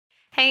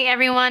Hey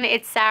everyone,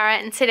 it's Sarah,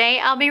 and today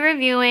I'll be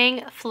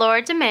reviewing Fleur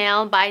du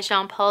Male by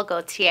Jean Paul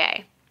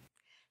Gaultier.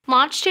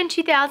 Launched in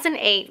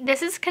 2008,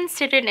 this is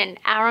considered an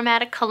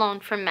aromatic cologne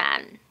for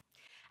men.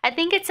 I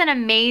think it's an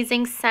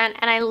amazing scent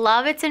and I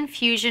love its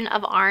infusion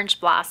of orange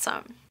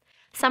blossom.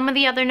 Some of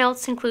the other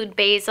notes include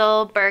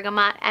basil,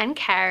 bergamot, and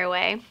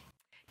caraway.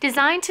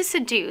 Designed to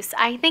seduce,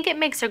 I think it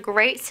makes a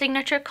great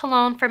signature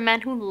cologne for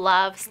men who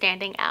love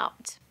standing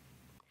out.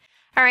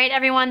 Alright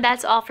everyone,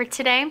 that's all for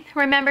today.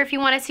 Remember, if you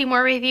want to see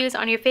more reviews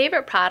on your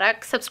favorite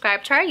products,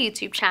 subscribe to our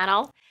YouTube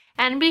channel,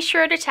 and be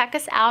sure to check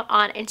us out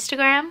on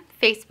Instagram,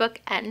 Facebook,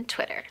 and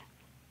Twitter.